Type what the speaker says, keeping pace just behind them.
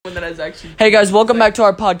That is actually. Hey guys, welcome back to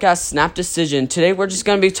our podcast, Snap Decision. Today we're just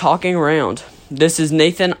going to be talking around. This is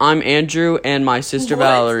Nathan, I'm Andrew, and my sister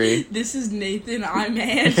Valerie. This is Nathan, I'm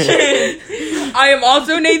Andrew. I am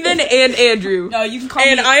also Nathan and Andrew. No, you can call me.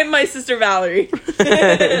 And I am my sister Valerie.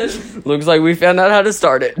 Looks like we found out how to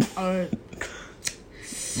start it. Alright.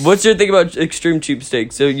 What's your thing about extreme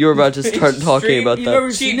cheapsteaks? So you were about to start talking about that.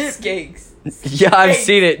 Cheapsteaks. Yeah, I've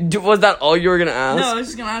seen it. Was that all you were going to ask? No, I was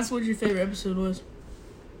just going to ask what your favorite episode was.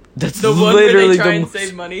 That's the one literally where they try and most...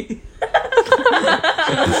 save money.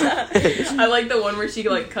 I like the one where she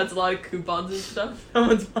cuts a lot of coupons and stuff. That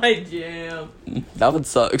one's my jam. That one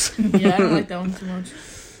sucks. Yeah, I don't like that one too much.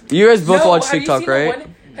 You guys both watch TikTok, right?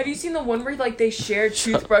 Have you seen the one where they share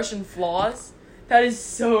toothbrush and floss? That is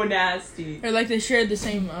so nasty. Or they shared the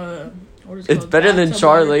same. What is it It's called? better than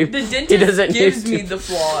Charlie. The dentist He doesn't gives use me the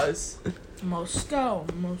floss. Moscow.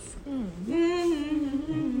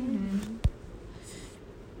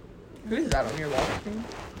 Who is that on your wall screen?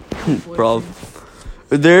 Bro.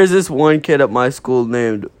 There's this one kid at my school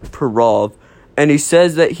named Parov, and he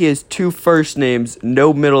says that he has two first names,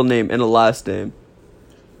 no middle name, and a last name.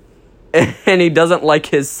 And he doesn't like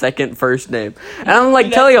his second first name. And I'm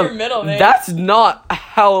like telling him, that's not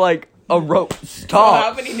how a rope stop. So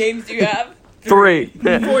how many names do you have? 3.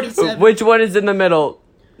 47. Which one is in the middle?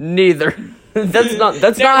 Neither. That's not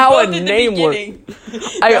how a name works.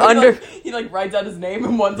 He writes out his name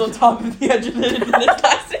and one's on top of the edge of it and his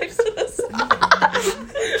last name's to the side.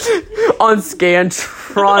 On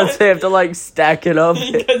Scantron, they have to stack it up.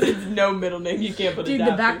 Because it's no middle name, you can't put Dude, it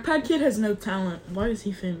the down. backpack kid has no talent. Why is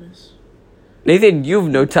he famous? Nathan, you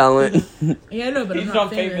have no talent. Yeah, I know, but He's I'm not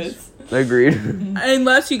famous. Agreed.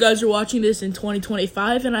 Unless you guys are watching this in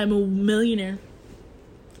 2025 and I'm a millionaire.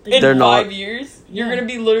 In They're 5 not. years? Yeah. You're gonna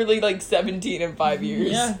be literally 17 in 5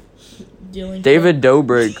 years. Yeah. Dealing David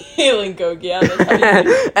Dobrik. Healing coke, yeah. That's how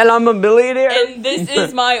you And I'm a millionaire. And this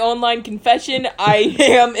is my online confession. I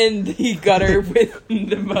am in the gutter with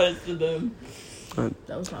the most of them.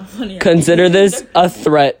 That was not funny. Consider this a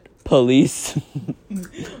threat, police.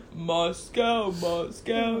 Moscow.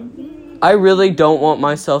 I really don't want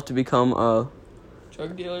myself to become a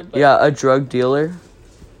Drug dealer? a drug dealer.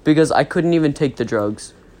 Because I couldn't even take the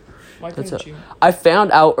drugs. Why couldn't you? I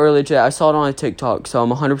found out earlier today, I saw it on a TikTok, so I'm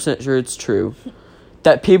 100% sure it's true,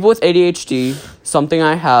 that people with ADHD, something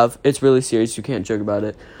I have, it's really serious, you can't joke about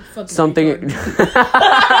it.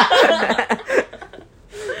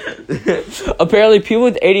 Apparently people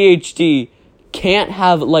with ADHD can't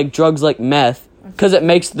have drugs like meth because it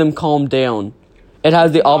makes them calm down. It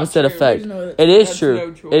has the opposite effect. It is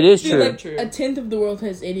true. It is true. A tenth of the world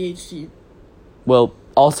has ADHD. Well,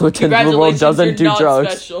 also a tenth of the world doesn't do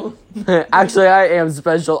drugs. Special. Actually, I am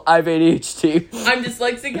special. I have ADHD. I'm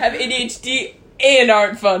dyslexic, have ADHD, and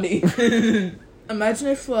aren't funny. Imagine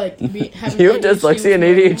if having You have dyslexia and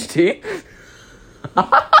ADHD? Shut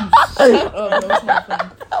up, that was not funny.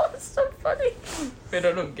 That was so funny. Wait,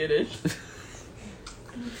 I don't get it.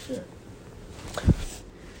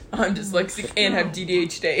 I'm dyslexic and have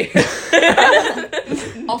DDHD.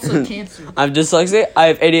 Also cancer. I'm dyslexic. I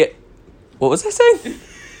have ADHD. What was I saying?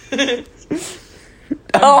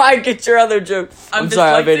 Oh, I get your other joke. I'm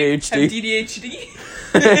sorry, I have ADHD. Have DDHD.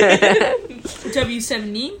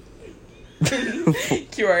 W70.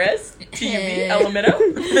 QRS. TUV. Elemento.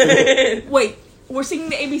 Wait, we're singing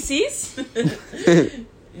the ABCs?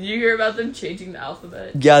 You hear about them changing the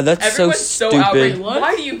alphabet? Yeah, that's Everyone's so so outraged. stupid. What?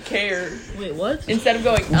 Why do you care? Wait, what? Instead of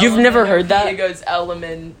going You've never heard that? It goes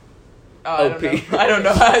element. OP. I don't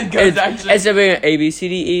know how it goes actually. It's A, B, C,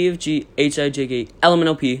 D, E, F, G, H, I, J, K,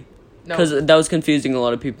 elemental P. Because that was confusing a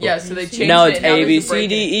lot of people. Yeah, so they changed Now it. it's A, B, C,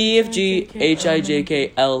 D, E, F, G, H, I, J,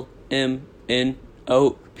 K, L, M, N,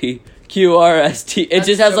 O, P, Q, R, S, T. It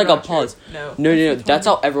just has a pause. No. No. That's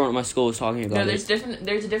how everyone at my school was talking about No, it.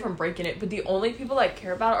 there's a different break in it, but the only people that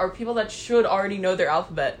care about it are people that should already know their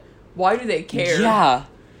alphabet. Why do they care? Yeah.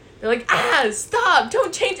 They're like, stop,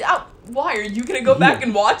 don't change it out. Why, are you gonna go back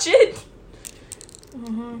and watch it?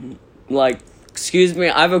 Excuse me,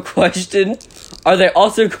 I have a question. Are they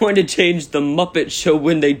also going to change the Muppet Show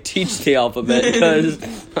when they teach the alphabet? Because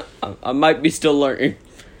I might be still learning.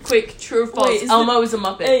 Quick, true or false? Wait, Elmo is a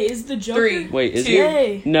Muppet. Hey, is the Joker? 3. Wait, is 2, he?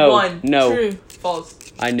 Hey. No. 1. No. True. False.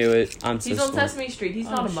 I knew it. I'm so He's on smart. Sesame Street. He's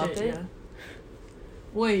not a Muppet. Shit, yeah.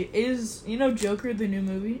 Wait, is Joker the new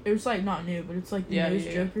movie? It's not new, but it's the newest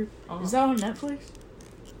Joker. Uh-huh. Is that on Netflix?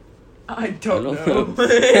 I don't know.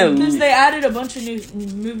 Because they added a bunch of new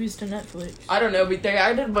movies to Netflix. I don't know, but they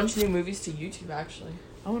added a bunch of new movies to YouTube, actually.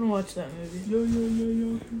 I want to watch that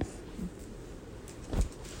movie.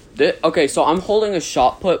 Okay, so I'm holding a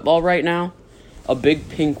shot put ball right now. A big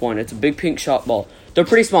pink one. It's a big pink shot ball. They're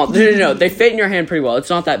pretty small. No. They fit in your hand pretty well. It's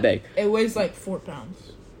not that big. It weighs like 4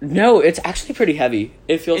 pounds. No, it's actually pretty heavy.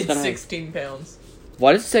 It feels It's kind of 16 pounds.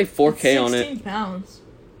 Why does it say 4K on it? 16 pounds.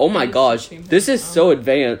 Oh my It's gosh. 16 This is pounds. so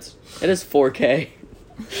advanced. It is 4K.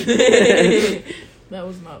 That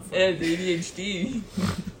was not fun. It's ADHD.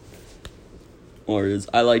 Or is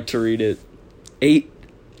I like to read it.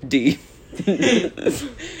 8D.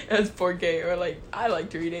 That's 4K, or like, I like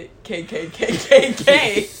to read it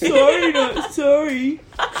KKKKK. Sorry, not sorry.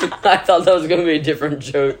 I thought that was gonna be a different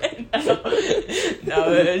joke.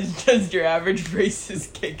 No, it's just your average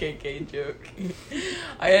racist KKK joke.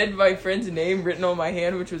 I had my friend's name written on my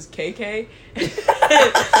hand, which was KK.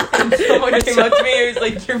 And someone came up to me and was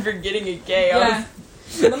like, "You're forgetting a K." Yeah.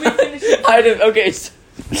 Let me finish it. I didn't. Okay.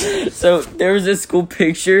 So there was this school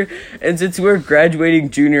picture, and since we were graduating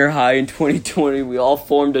junior high in 2020, we all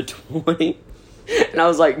formed a 20. And I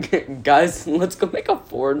was like, guys, let's go make a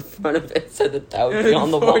 4 in front of it so that would be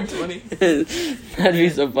on the wall. 420. That'd be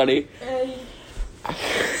so funny.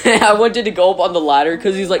 I wanted to go up on the ladder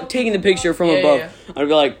because he's like taking the picture from above. Yeah. I'd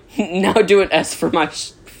be like, now do an S for my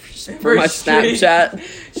for my Snapchat.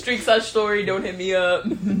 Streak/story, don't hit me up.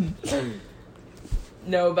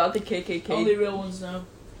 No, about the KKK. Only real ones know.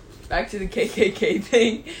 Back to the KKK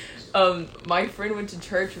thing. My friend went to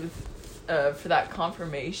church with, for that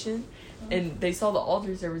confirmation, and they saw the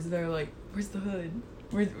altar service, and they were like, "Where's the hood?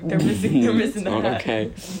 They're missing the It's not hat."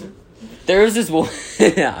 okay. There was this one.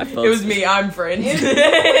 Yeah, I felt It was me. I'm friends. Do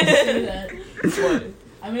that. What?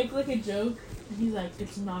 I make like a joke, and he's like,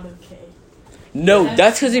 "It's not okay." No,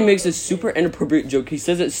 that's because he makes a super inappropriate joke. He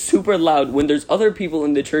says it super loud when there's other people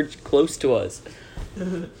in the church close to us.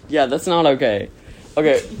 Yeah, that's not okay.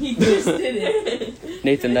 Okay, He just did it.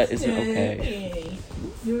 Nathan, that isn't okay.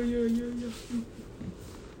 Yo.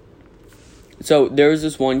 So there was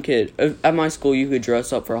this one kid at my school. You could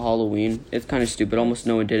dress up for Halloween. It's kind of stupid. Almost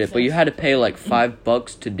no one did it, but you had to pay like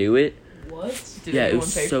 $5 to do it. What? Did Yeah, it anyone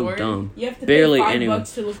was pay so for it? dumb. You have to Barely pay $5 anyone.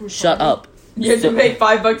 to look retarded. Shut up. You have to pay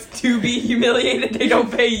 $5 to be humiliated. They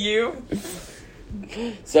don't pay you.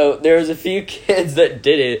 So there was a few kids that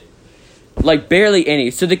did it. Like, barely any.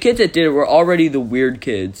 So the kids that did it were already the weird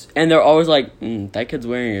kids. And they're always like, that kid's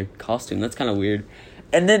wearing a costume. That's kind of weird.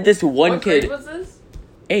 And then this one What kid... grade was this?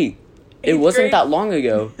 8. It Eighth wasn't grade? that long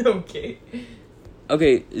ago. Okay.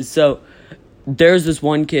 Okay, so there's this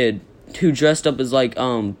one kid who dressed up as, like,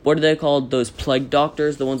 what are they called? Those plague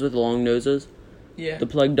doctors? The ones with the long noses? Yeah. The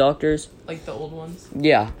plague doctors? Like the old ones.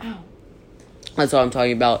 Yeah. Ow. That's what I'm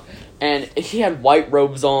talking about. And he had white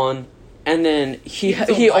robes on. And then he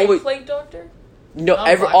always... plague doctor? No,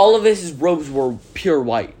 Not black. all of his robes were pure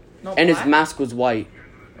white. Not And black? his mask was white.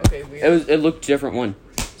 Okay, weird. It looked different one.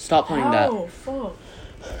 Stop playing that. Oh, fuck.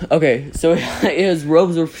 Okay, so his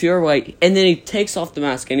robes were pure white, and then he takes off the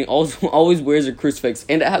mask, and he always wears a crucifix,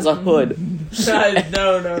 and it has a hood.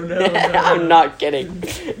 No. I'm not kidding.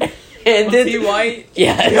 And Was then he white?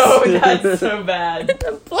 Yes. No, that's so bad.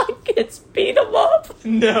 the black kids beat him up.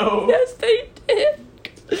 No. Yes, they did.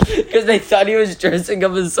 Because they thought he was dressing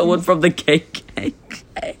up as someone from the KKK.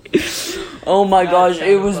 Oh my That's gosh, it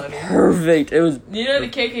kinda was funny. perfect. It was You know, the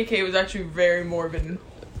KKK was actually very morbid and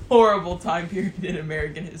horrible time period in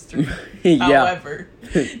American history. yeah. However,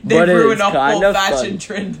 they've But it ruined is a kind whole of fashion fun.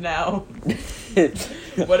 trend now.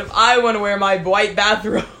 What if I want to wear my white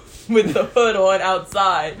bathrobe with the hood on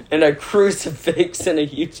outside? And a crucifix and a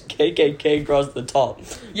huge KKK across the top.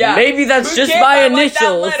 Yeah. Maybe that's Who just cares? my I like that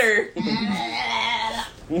initials. letter.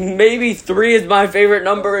 Maybe 3 is my favorite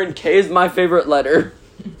number and K is my favorite letter.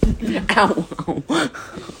 Ow.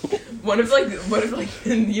 What if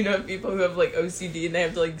you know people who have like OCD and they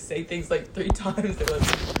have to like say things like 3 times? They're like,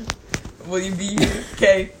 "Will you be here?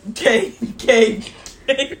 K."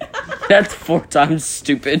 That's 4 times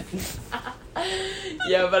stupid.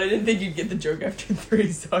 Yeah, but I didn't think you'd get the joke after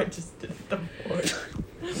 3, so I just did the 4.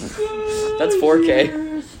 That's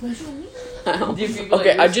 4K. Special Do you people Okay,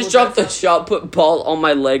 at your I just school dropped the dress shot put ball on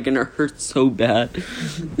my leg and it hurts so bad.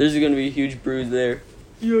 There's gonna be a huge bruise there. up?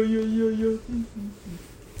 Yeah.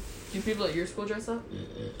 Do people at your school dress up?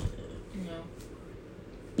 No.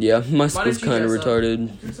 Yeah, my did school's you kind of dress up?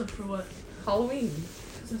 retarded. Dress up for what? Halloween.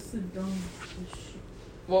 Because that's the dumb shit.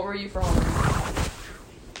 What were you for Halloween?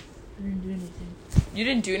 I didn't do anything. You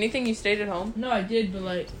didn't do anything? You stayed at home? No, I did, but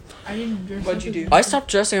like, I didn't dress What'd up you as do? much. I stopped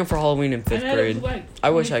dressing up for Halloween in 5th I met up grade. with, like, I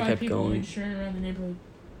wish I 25 kept people and we going. just ran around the neighborhood.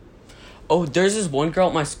 Oh, there's this one girl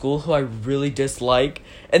at my school who I really dislike,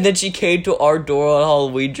 and then she came to our door on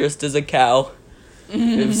Halloween dressed as a cow.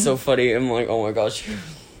 It was so funny. I'm like, oh my gosh.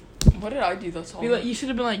 What did I do this Be Halloween? like, you should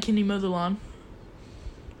have been like, can you mow the lawn?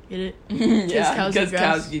 Get it? Yeah, cows eat because grass.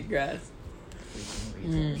 cows eat grass.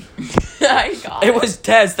 I got It was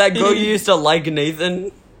Tess, that girl you used to like,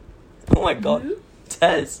 Nathan. Oh my god. Who?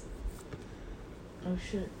 Tess. Oh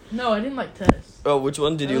shit. No, I didn't like Tess. Oh, which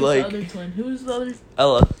one did I you liked like? The other twin. Who was the other?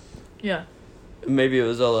 Ella. Yeah. Maybe it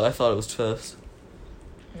was Ella. I thought it was Tess.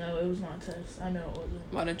 No, it was not Tess. I know it wasn't.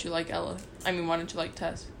 Why don't you like Ella? I mean, why don't you like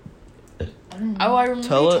Tess? I don't know. Oh, I remember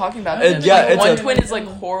Tell you it. talking about Yeah, this. yeah, Like, it's one a- twin is like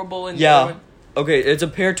horrible and the Yeah. other one- Okay, it's a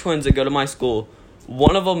pair of twins that go to my school.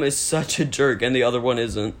 One of them is such a jerk, and the other one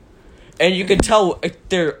isn't. And you can tell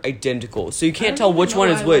they're identical, so you can't tell which one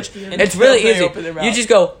is which. And It's until really they easy. open their You mouth. just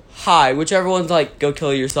go hi, whichever one's like go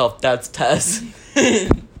kill yourself. That's Tess.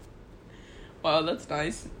 Wow, that's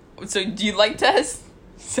nice. So, do you like Tess?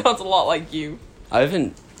 Sounds a lot like you. I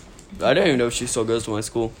don't even know if she still goes to my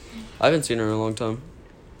school. I haven't seen her in a long time.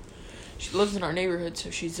 She lives in our neighborhood,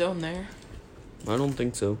 so she's zoned there. I don't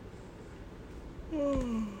think so.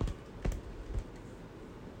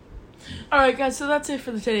 Alright, guys, so that's it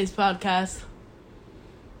for today's podcast.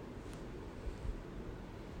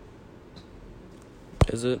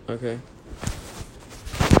 Is it okay?